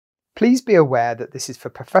Please be aware that this is for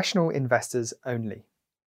professional investors only.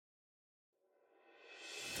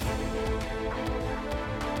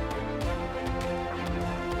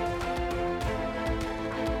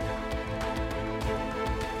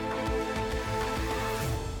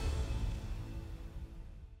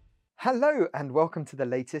 Hello and welcome to the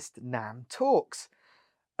latest NAM Talks.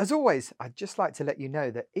 As always, I'd just like to let you know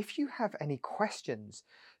that if you have any questions,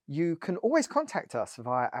 you can always contact us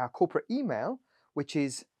via our corporate email, which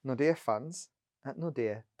is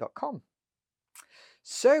nordeafunds@nordea.com.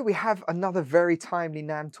 So we have another very timely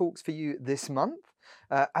NAM Talks for you this month.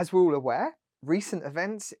 As we're all aware, recent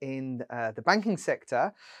events in the banking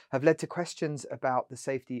sector have led to questions about the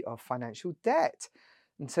safety of financial debt.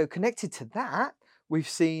 And so connected to that, we've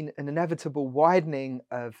seen an inevitable widening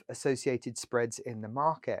of associated spreads in the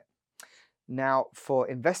market. Now, for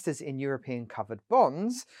investors in European covered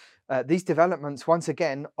bonds, these developments once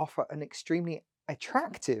again offer an extremely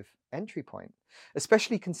attractive entry point,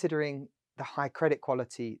 especially considering the high credit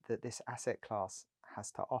quality that this asset class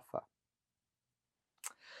has to offer.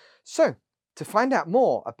 So, to find out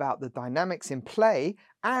more about the dynamics in play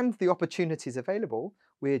and the opportunities available,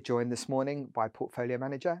 we're joined this morning by Portfolio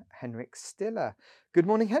Manager Henrik Stiller. Good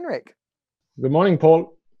morning, Henrik. Good morning,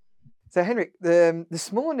 Paul. So, Henrik,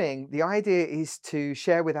 this morning, the idea is to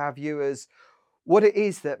share with our viewers what it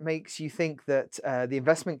is that makes you think that the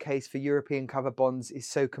investment case for European covered bonds is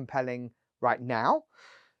so compelling right now.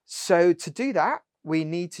 So, to do that, we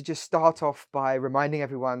need to just start off by reminding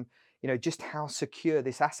everyone, just how secure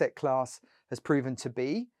this asset class has proven to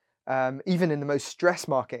be, even in the most stressed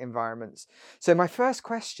market environments. So my first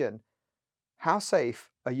question, how safe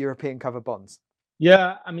are European covered bonds?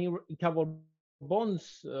 Yeah, I mean, covered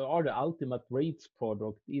bonds are the ultimate rates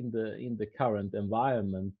product in the current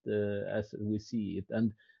environment as we see it.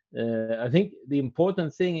 And I think the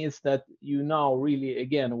important thing is that you now really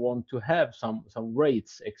again want to have some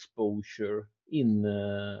rates exposure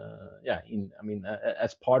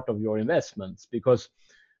as part of your investments, because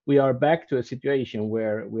we are back to a situation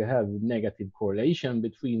where we have negative correlation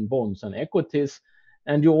between bonds and equities,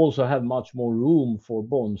 and you also have much more room for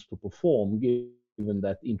bonds to perform given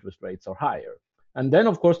that interest rates are higher. And then,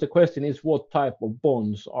 of course, the question is, what type of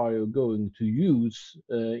bonds are you going to use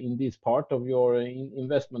in this part of your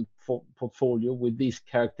investment portfolio with these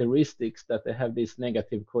characteristics that they have this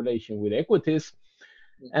negative correlation with equities?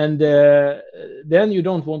 And then you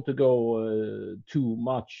don't want to go too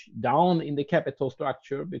much down in the capital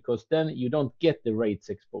structure, because then you don't get the rates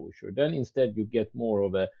exposure. Then instead you get more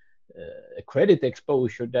of a credit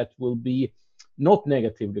exposure that will be not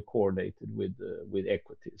negatively correlated with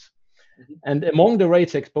equities. Mm-hmm. And among the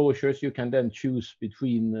rates exposures, you can then choose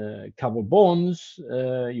between covered bonds.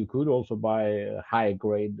 You could also buy high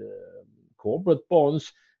grade corporate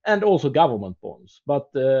bonds and also government bonds. But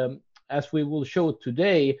as we will show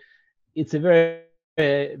today, it's a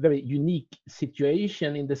very unique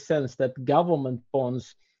situation in the sense that government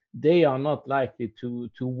bonds, they are not likely to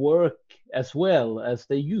work as well as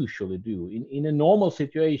they usually do. In a normal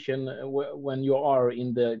situation, when you are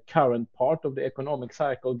in the current part of the economic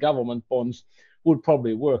cycle, government bonds would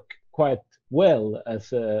probably work quite well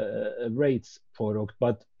as a rates product.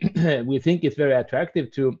 But we think it's very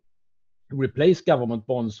attractive to replace government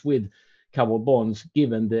bonds with covered bonds,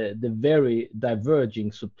 given the very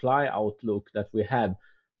diverging supply outlook that we have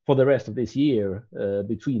for the rest of this year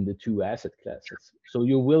between the two asset classes. So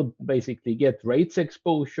you will basically get rates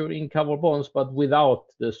exposure in covered bonds, but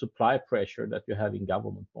without the supply pressure that you have in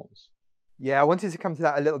government bonds. Yeah, I wanted to come to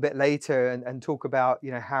that a little bit later and talk about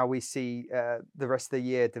how we see the rest of the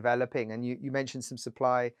year developing. And you mentioned some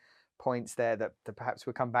supply points there that perhaps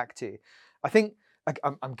we'll come back to. I think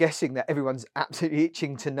I'm guessing that everyone's absolutely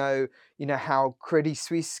itching to know, how Credit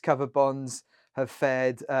Suisse covered bonds have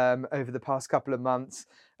fared over the past couple of months.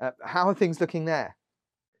 How are things looking there?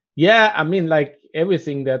 Yeah, I mean, like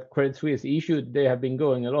everything that Credit Suisse issued, they have been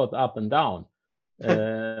going a lot up and down.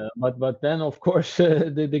 But then, of course,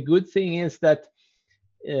 the good thing is that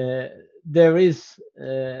there is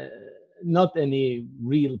not any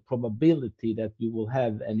real probability that you will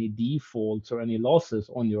have any defaults or any losses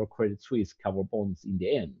on your Credit Suisse covered bonds in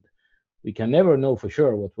the end. We can never know for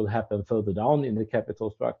sure what will happen further down in the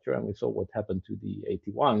capital structure, and we saw what happened to the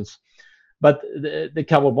AT1s. But the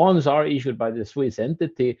covered bonds are issued by the Swiss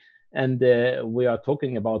entity, and we are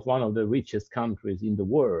talking about one of the richest countries in the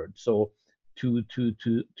world. So to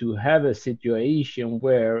have a situation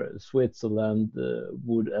where Switzerland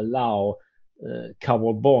would allow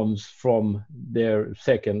covered bonds from their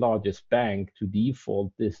second largest bank to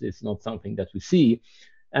default, this is not something that we see.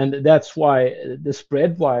 And that's why the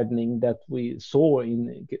spread widening that we saw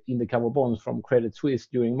in the covered bonds from Credit Suisse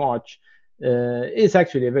during March is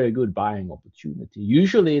actually a very good buying opportunity.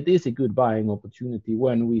 Usually it is a good buying opportunity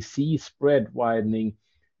when we see spread widening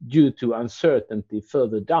due to uncertainty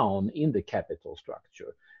further down in the capital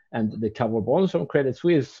structure. And the covered bonds from Credit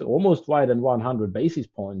Suisse almost widened 100 basis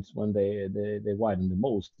points when they widened the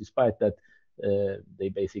most, despite that they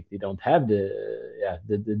basically don't have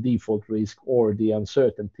the default risk or the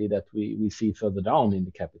uncertainty that we see further down in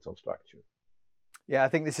the capital structure. Yeah, I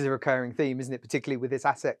think this is a recurring theme, isn't it? Particularly with this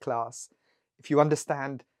asset class. If you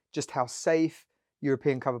understand just how safe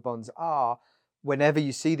European covered bonds are, whenever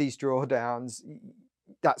you see these drawdowns,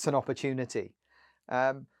 that's an opportunity.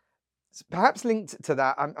 Perhaps linked to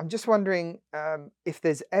that, I'm just wondering if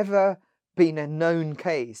there's ever been a known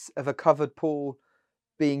case of a covered pool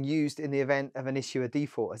being used in the event of an issuer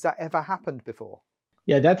default. Has that ever happened before?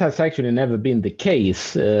 Yeah, that has actually never been the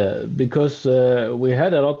case because we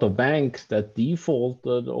had a lot of banks that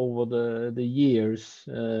defaulted over the years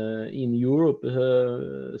in Europe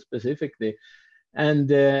specifically.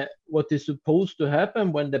 And what is supposed to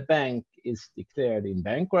happen when the bank is declared in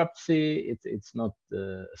bankruptcy, it's not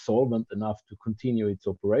solvent enough to continue its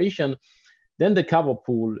operation, then the cover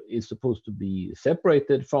pool is supposed to be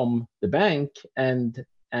separated from the bank, and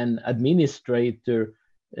an administrator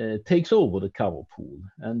takes over the cover pool.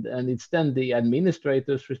 And it's then the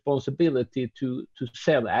administrator's responsibility to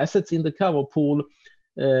sell assets in the cover pool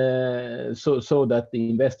so that the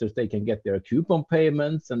investors, they can get their coupon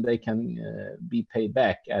payments and they can be paid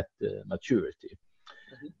back at maturity.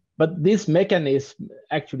 Mm-hmm. But this mechanism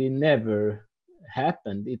actually never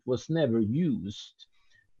happened. It was never used.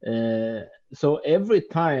 So every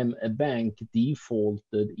time a bank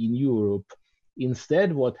defaulted in Europe,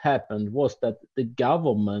 instead what happened was that the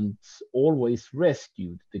governments always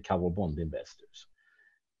rescued the covered bond investors.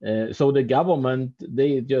 So the government,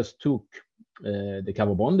 they just took the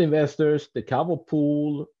covered bond investors, the cover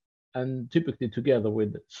pool, and typically together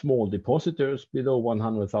with small depositors below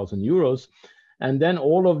 100,000 euros. And then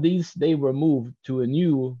all of these, they were moved to a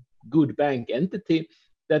new good bank entity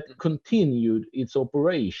that continued its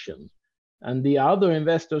operation. And the other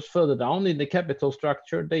investors further down in the capital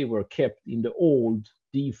structure, they were kept in the old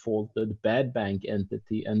defaulted bad bank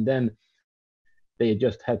entity. And then they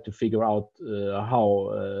just had to figure out how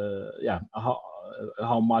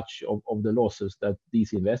much of the losses that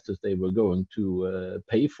these investors, they were going to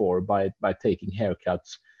pay for by taking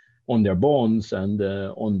haircuts on their bonds and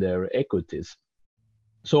on their equities.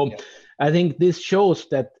 So yeah. I think this shows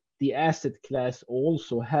that the asset class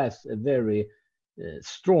also has a very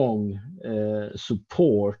strong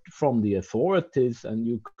support from the authorities, and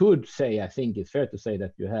you could say, I think it's fair to say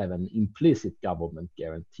that you have an implicit government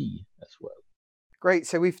guarantee as well. Great.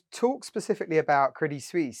 So we've talked specifically about Credit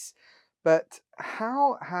Suisse, but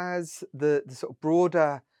how has the sort of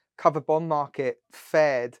broader covered bond market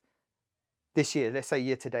fared this year, let's say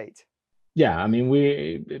year to date? Yeah, I mean,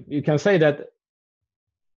 you can say that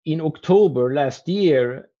in October last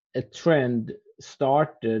year, a trend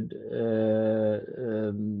started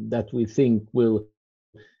that we think will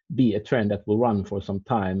be a trend that will run for some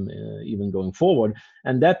time, even going forward.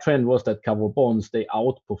 And that trend was that covered bonds, they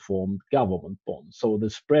outperformed government bonds. So the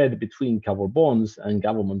spread between covered bonds and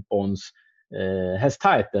government bonds has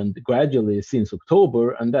tightened gradually since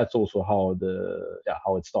October, and that's also how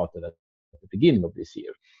it started at the beginning of this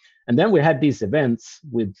year. And then we had these events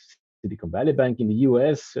with Silicon Valley Bank in the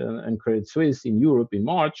US and Credit Suisse in Europe in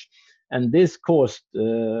March, and this caused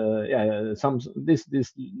this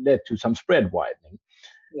led to some spread widening.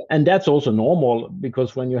 Yeah. And that's also normal,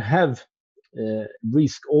 because when you have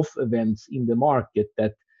risk-off events in the market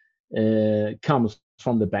that comes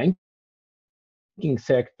from the banking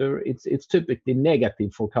sector, it's typically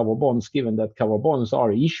negative for covered bonds, given that covered bonds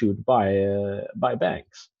are issued by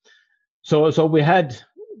banks. So we had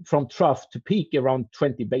from trough to peak around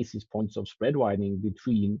 20 basis points of spread widening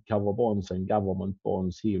between covered bonds and government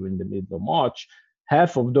bonds here in the middle of March.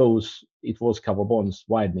 Half of those, it was covered bonds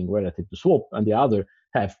widening relative to swap, and the other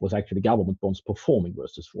half was actually government bonds performing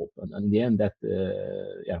versus swap. And in the end, that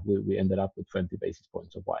we ended up with 20 basis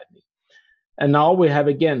points of widening. And now we have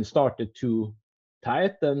again started to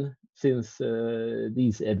tighten, since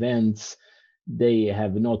these events, they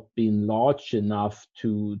have not been large enough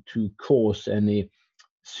to cause any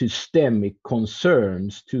systemic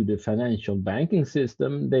concerns to the financial banking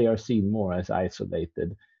system. They are seen more as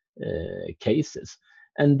isolated cases.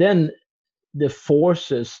 And then the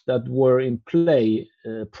forces that were in play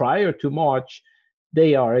prior to March,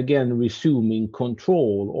 they are again resuming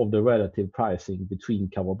control of the relative pricing between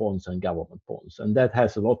covered bonds and government bonds. And that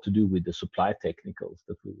has a lot to do with the supply technicals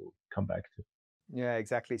that we will come back to. Yeah,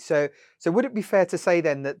 exactly. So would it be fair to say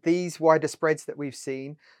then that these wider spreads that we've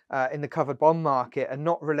seen in the covered bond market are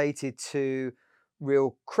not related to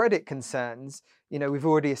real credit concerns? You know, we've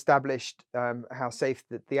already established how safe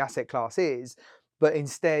the asset class is, but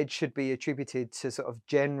instead should be attributed to sort of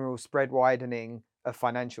general spread widening of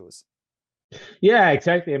financials. Yeah,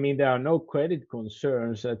 exactly. I mean, there are no credit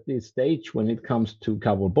concerns at this stage when it comes to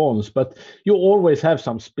covered bonds, but you always have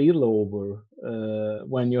some spillover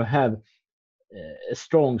when you have a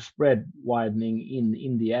strong spread widening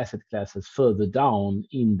in the asset classes further down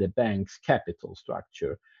in the bank's capital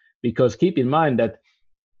structure. Because keep in mind that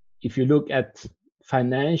if you look at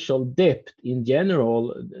financial debt in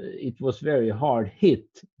general, it was very hard hit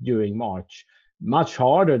during March, much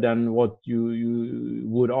harder than what you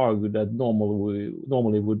would argue that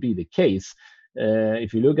normally would be the case.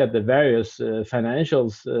 If you look at the various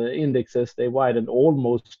financials indexes, they widened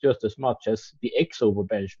almost just as much as the X over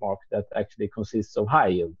benchmark that actually consists of high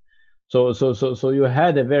yield. So you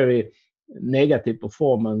had a very negative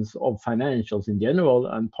performance of financials in general,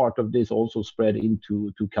 and part of this also spread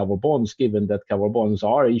into covered bonds, given that covered bonds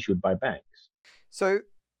are issued by banks. So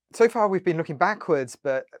far we've been looking backwards,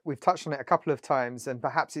 but we've touched on it a couple of times, and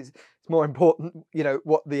perhaps it's more important, you know,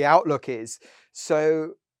 what the outlook is.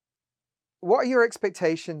 So what are your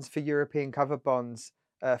expectations for European covered bonds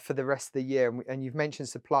for the rest of the year? And you've mentioned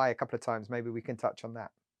supply a couple of times. Maybe we can touch on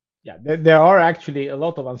that. Yeah, there are actually a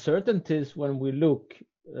lot of uncertainties when we look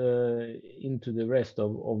into the rest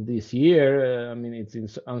of this year. I mean,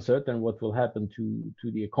 it's uncertain what will happen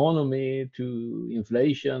to the economy, to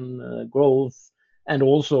inflation, growth, and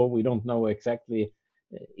also we don't know exactly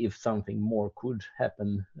if something more could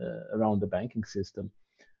happen around the banking system.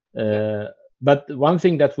 But one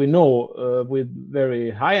thing that we know with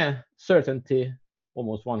very high certainty,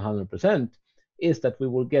 almost 100%, is that we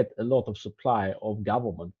will get a lot of supply of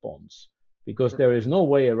government bonds, because there is no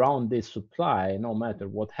way around this supply no matter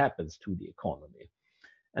what happens to the economy.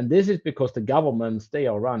 And this is because the governments, they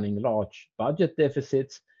are running large budget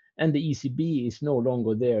deficits, and the ECB is no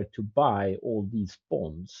longer there to buy all these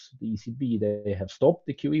bonds. The ECB, they have stopped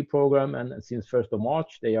the QE program, and since 1st of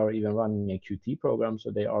March, they are even running a QT program,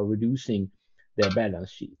 so they are reducing their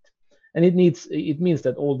balance sheet. And it means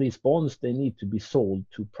that all these bonds, they need to be sold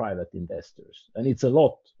to private investors, and it's a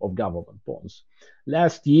lot of government bonds.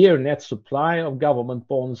 Last year, net supply of government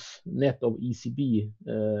bonds, net of ECB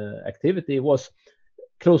activity, was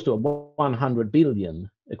close to 100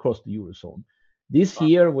 billion across the Eurozone. This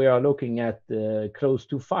year, we are looking at close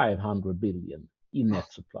to 500 billion in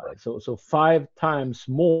net supply. So 5 times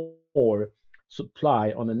more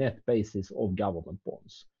supply on a net basis of government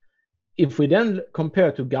bonds. If we then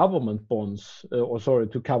compare to government bonds,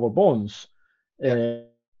 to covered bonds,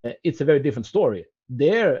 it's a very different story.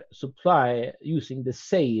 Their supply, using the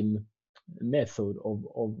same method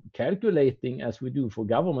of calculating as we do for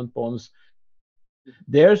government bonds,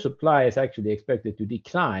 their supply is actually expected to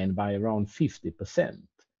decline by around 50%.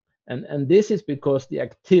 And this is because the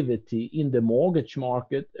activity in the mortgage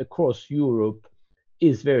market across Europe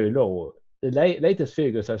is very low. The latest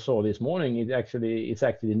figures I saw this morning it's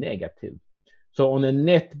actually negative. So on a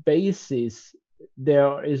net basis,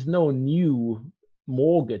 there is no new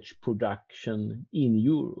mortgage production in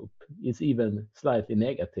Europe. It's even slightly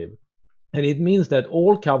negative. And it means that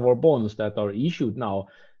all covered bonds that are issued now,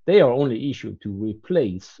 they are only issued to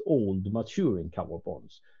replace old maturing covered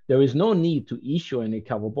bonds. There is no need to issue any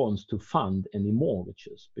covered bonds to fund any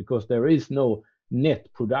mortgages, because there is no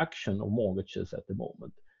net production of mortgages at the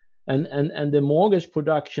moment. And the mortgage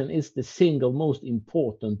production is the single most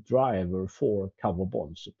important driver for covered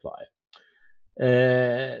bond supply.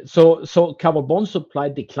 So covered bond supply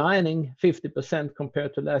declining 50%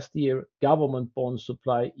 compared to last year, government bond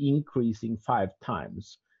supply increasing 5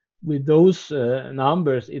 times. With those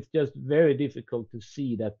numbers, it's just very difficult to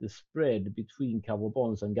see that the spread between covered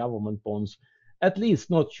bonds and government bonds at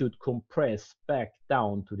least not should compress back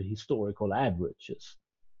down to the historical averages,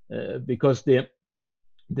 because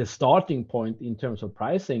the starting point in terms of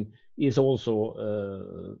pricing is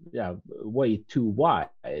also way too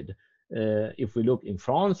wide. If we look in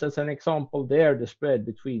France as an example, there the spread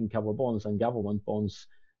between covered bonds and government bonds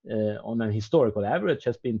on an historical average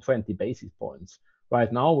has been 20 basis points.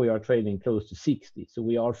 Right now we are trading close to 60, so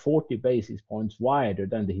we are 40 basis points wider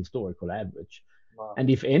than the historical average. Wow. And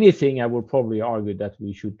if anything, I would probably argue that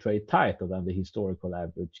we should trade tighter than the historical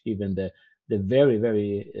average, given the very,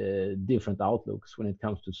 very different outlooks when it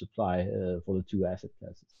comes to supply for the two asset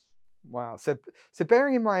classes. Wow. So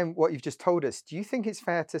bearing in mind what you've just told us, do you think it's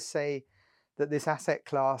fair to say that this asset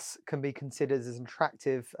class can be considered as an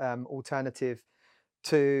attractive alternative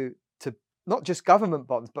to not just government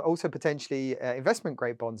bonds, but also potentially investment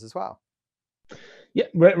grade bonds as well? Yeah,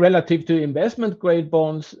 relative to investment grade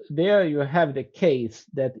bonds, there you have the case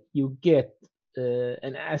that you get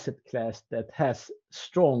an asset class that has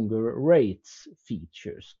stronger rates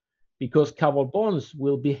features because covered bonds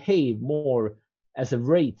will behave more as a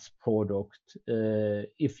rates product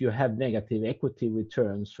if you have negative equity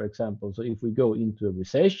returns, for example. So if we go into a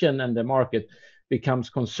recession and the market becomes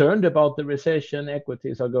concerned about the recession,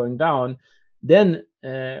 equities are going down, then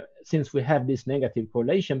since we have this negative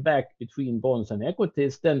correlation back between bonds and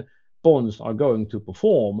equities, then bonds are going to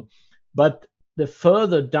perform. But the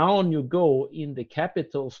further down you go in the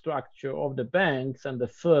capital structure of the banks and the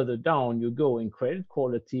further down you go in credit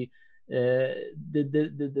quality, then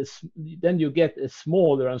you get a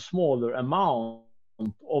smaller and smaller amount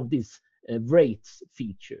of these rates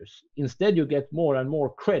features. Instead, you get more and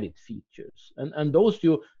more credit features. And those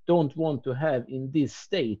you don't want to have in this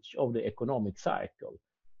stage of the economic cycle.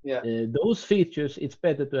 Yeah. Those features, it's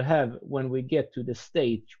better to have when we get to the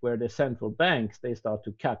stage where the central banks, they start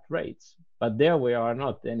to cut rates. But there we are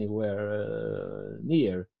not anywhere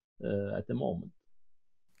near at the moment.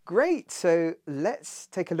 Great. So let's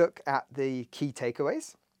take a look at the key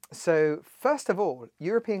takeaways. So first of all,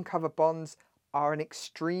 European covered bonds are an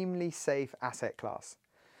extremely safe asset class.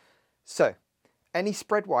 So any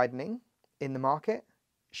spread widening in the market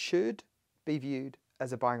should be viewed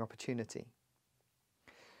as a buying opportunity.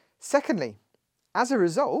 Secondly, as a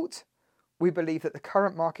result, we believe that the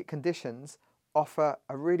current market conditions offer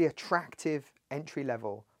a really attractive entry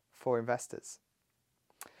level for investors.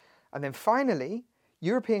 And then finally,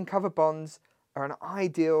 European covered bonds are an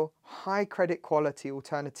ideal high credit quality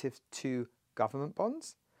alternative to government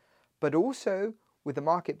bonds, but also, with the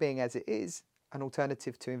market being as it is, an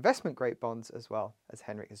alternative to investment grade bonds as well, as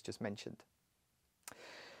Henrik has just mentioned.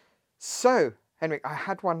 So, Henrik, I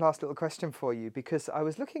had one last little question for you because I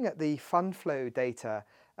was looking at the fund flow data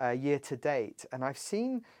year to date, and I've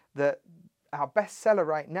seen that our bestseller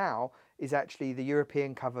right now is actually the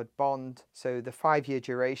European covered bond, so the 5-year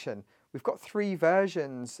duration. We've got 3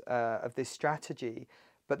 versions of this strategy,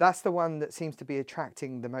 but that's the one that seems to be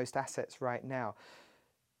attracting the most assets right now.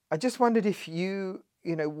 I just wondered if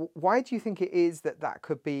why do you think it is that that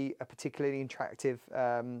could be a particularly attractive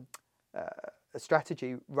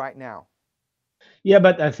strategy right now? Yeah,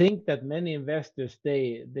 but I think that many investors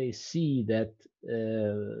they see that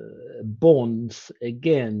bonds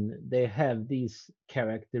again they have these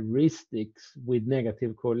characteristics with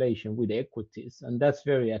negative correlation with equities, and that's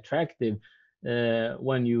very attractive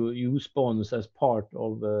when you use bonds as part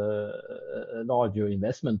of a larger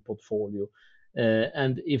investment portfolio.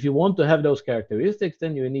 And if you want to have those characteristics,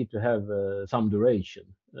 then you need to have some duration.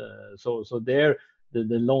 So there,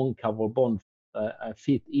 the long cover bond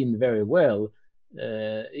fit in very well.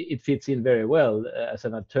 It fits in very well as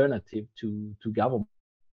an alternative to government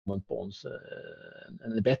bonds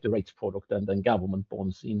and a better rates product than government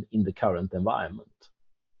bonds in the current environment.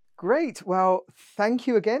 Great. Well, thank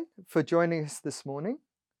you again for joining us this morning,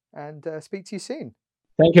 and speak to you soon.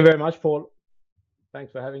 Thank you very much, Paul.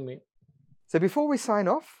 Thanks for having me. So before we sign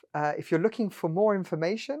off, if you're looking for more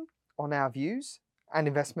information on our views and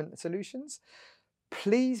investment solutions,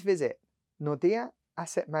 please visit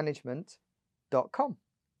nordeaassetmanagement.com.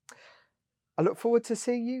 I look forward to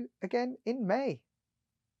seeing you again in May.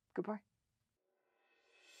 Goodbye.